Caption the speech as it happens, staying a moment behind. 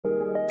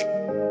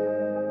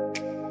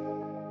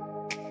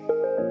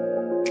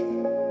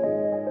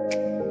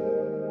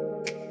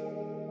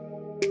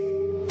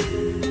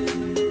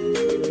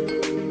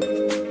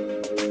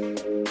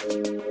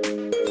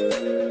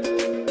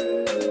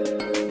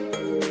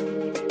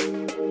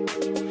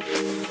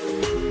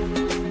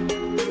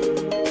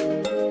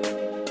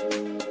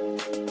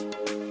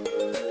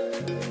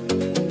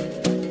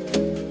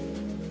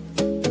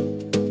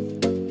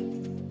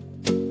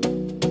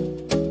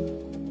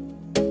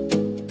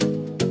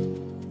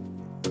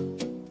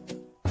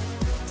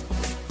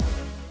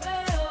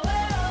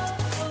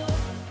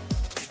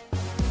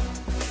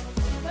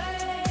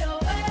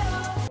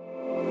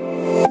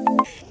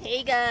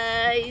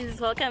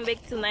welcome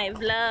back to my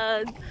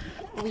vlog.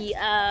 We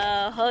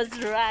are horse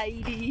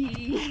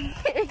riding.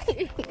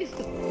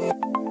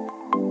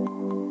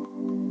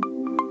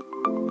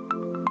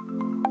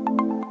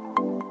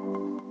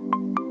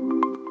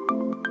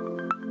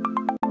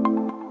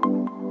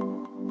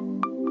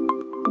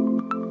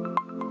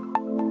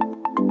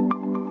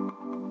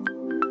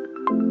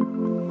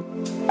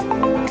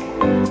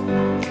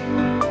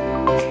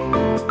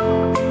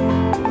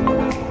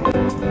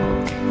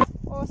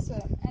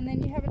 Awesome. And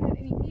then you haven't had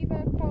any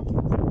fever, cough,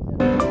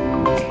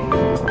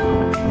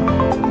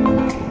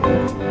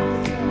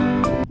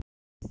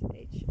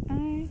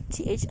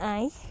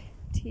 THI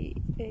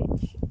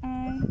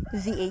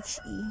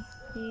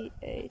VHE.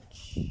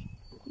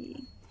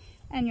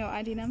 And your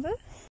ID number?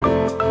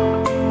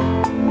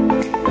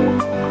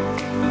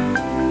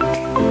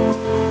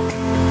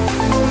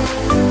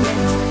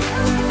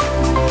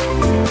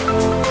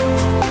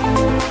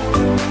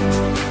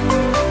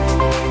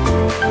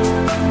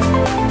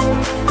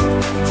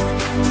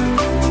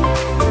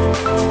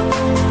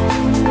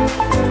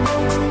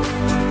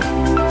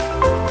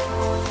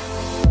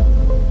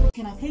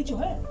 Can I paint your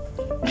hair?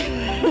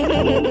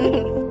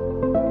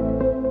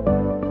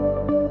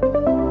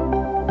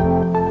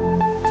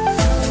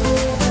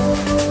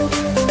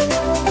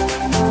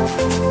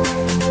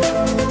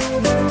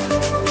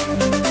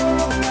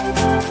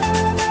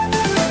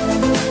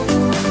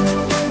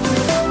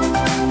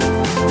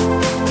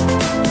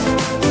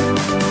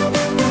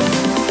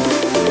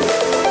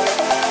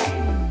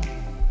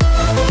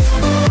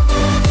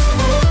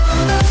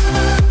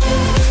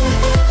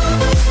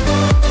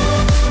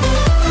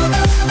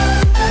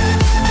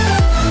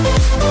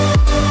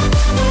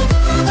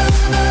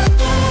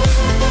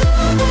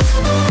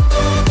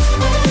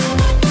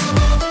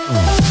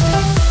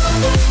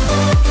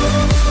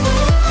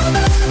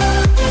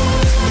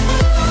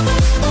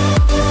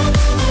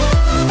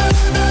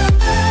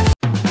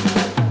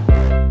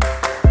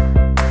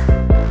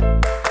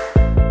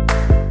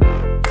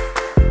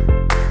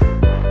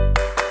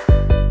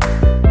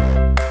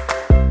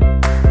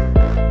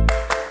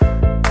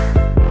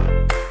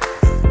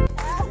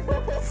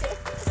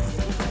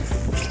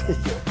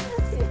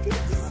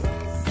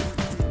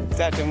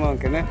 Tate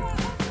monke ne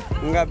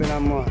ngabe na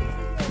mo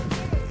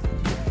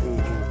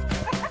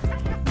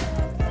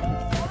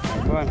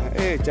bwana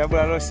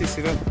jabula lo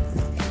sisi lo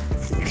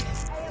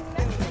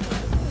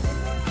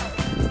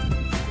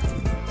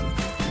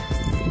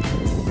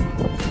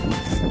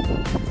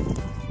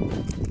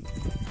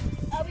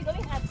Are we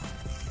going up?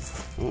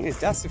 It's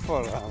just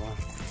fall. Where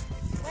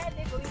are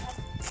they going up?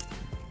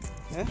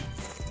 Eh?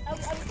 Are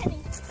we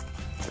turning?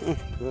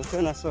 We'll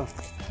turn us on.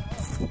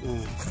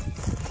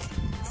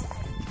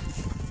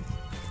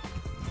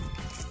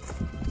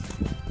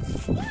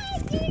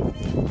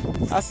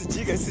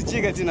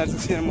 Asijika tena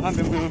tuseme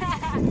muhambe mwe.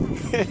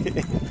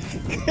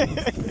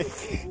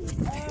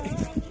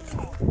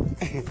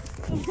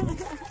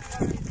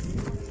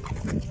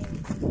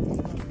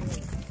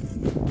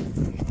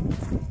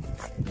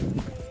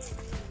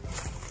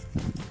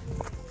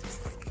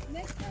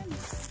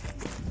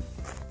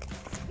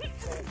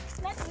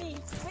 Not me.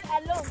 We're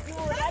alone. You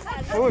run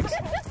alone. Good.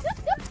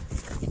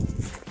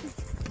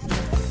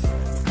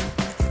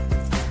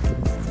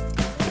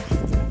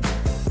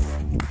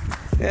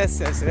 Yes,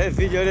 that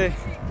video there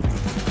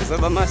is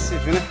about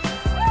massive, you know.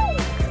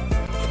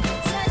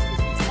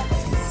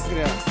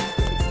 Serious.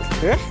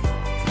 Yeah?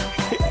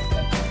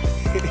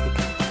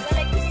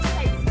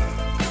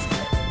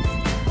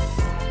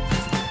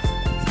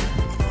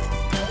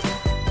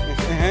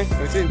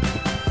 Outing.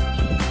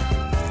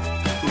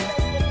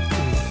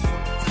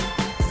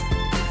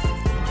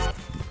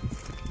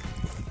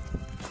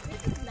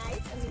 This is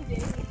nice. I'm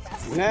enjoying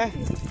it. Yeah?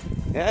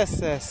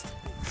 Yes.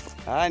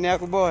 Ah, ni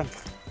akubona.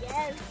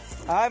 Yes.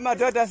 Hi, my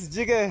daughter's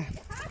jigger.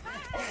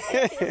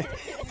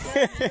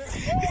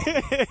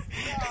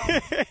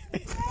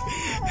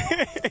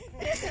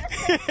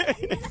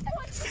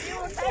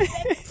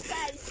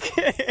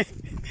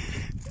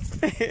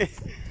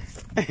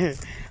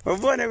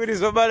 Ubone kuti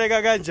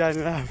zobaleka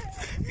kanjani lapha.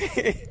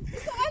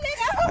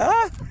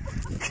 Ah?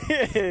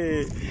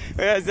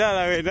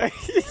 Uyazala wena.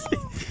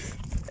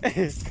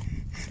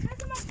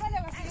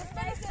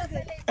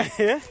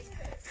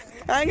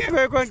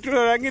 Angeke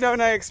control, angida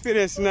una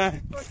experience na.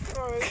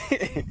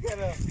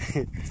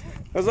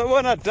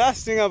 Uzobona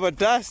dusting about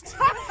dust.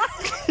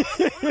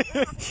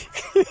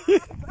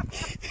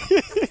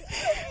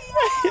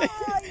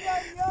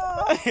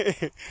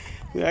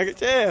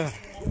 Yakutshela.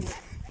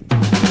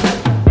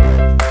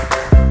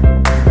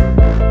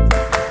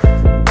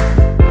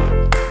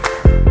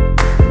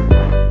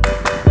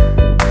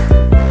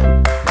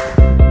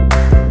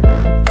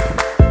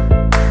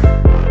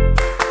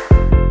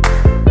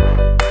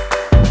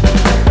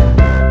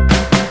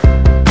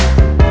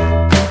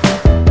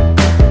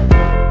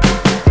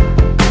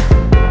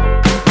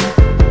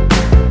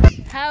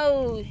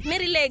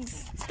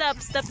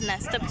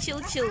 Stop,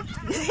 chill.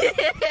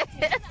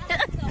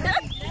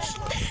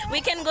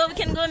 We can go,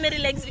 Mary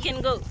Legs, we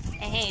can go.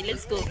 Hey,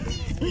 let's go.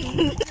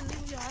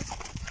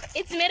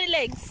 It's Mary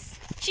Legs.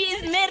 She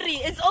is merry.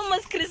 It's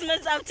almost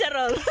Christmas after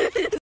all.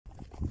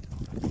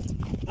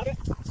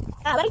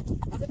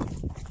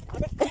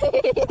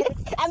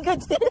 I'm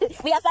good.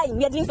 We are fine.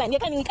 We are doing fine. We are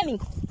coming. We're coming.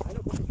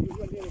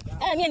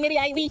 Me and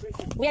Mary,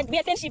 we are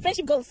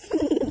friendship goals.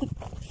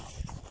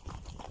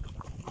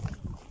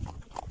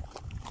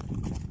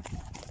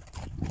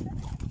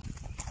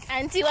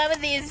 Auntie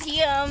Wabadi is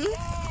here.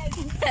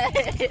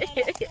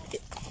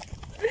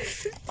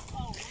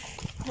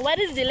 What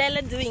is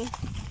Delilah doing?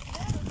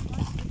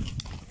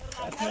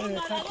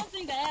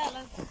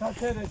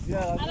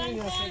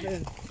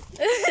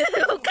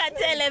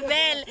 Ukatele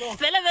vele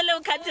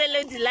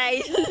ukatele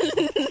Delilah.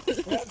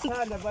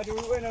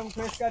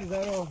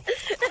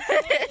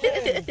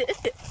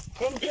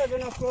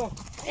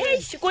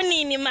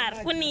 Kunini mar,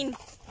 kunini.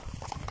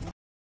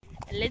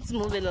 Let's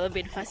move a little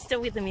bit faster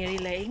with the Mary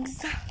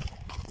legs.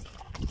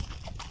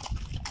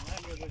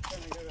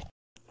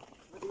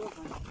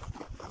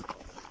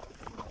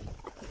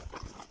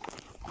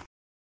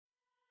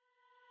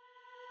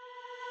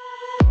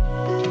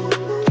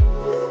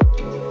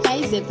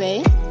 Hi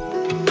Zepe.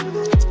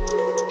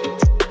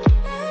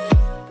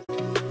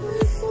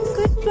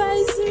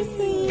 Goodbye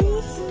Zepe.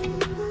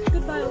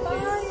 Goodbye.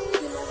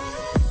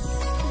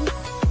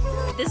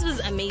 This was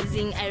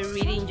amazing. I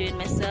really enjoyed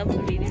myself.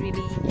 Really.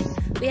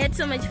 We had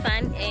so much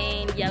fun,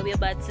 and yeah, we're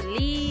about to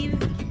leave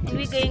and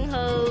we're going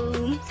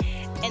home,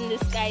 and the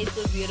sky is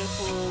so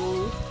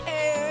beautiful.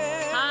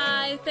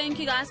 Hi, thank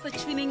you guys for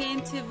tuning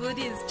in to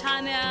vhudieZ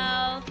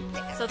channel.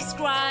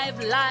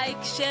 Subscribe,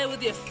 like, share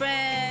with your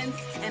friends,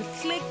 and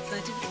click the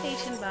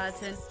notification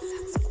button.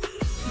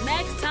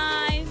 Next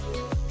time.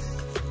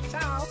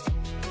 Ciao.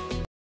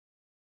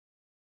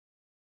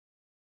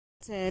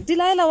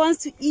 Delilah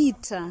wants to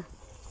eat. Oh,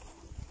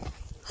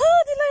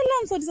 Delilah,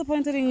 I'm so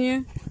disappointed in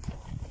you.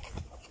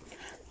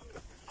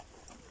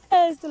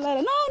 Yes,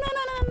 Delilah. No.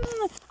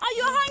 Are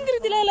you hungry?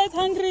 Delilah is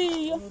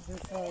hungry.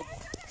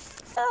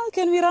 Oh,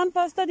 can we run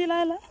faster,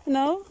 Delilah?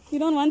 No, you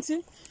don't want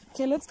to?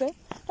 Okay, let's go.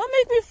 Don't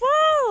make me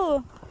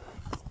fall.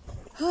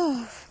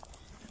 Oh,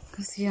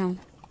 cause yum.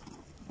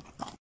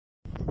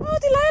 Oh,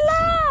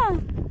 Delilah!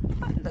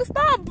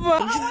 Stop!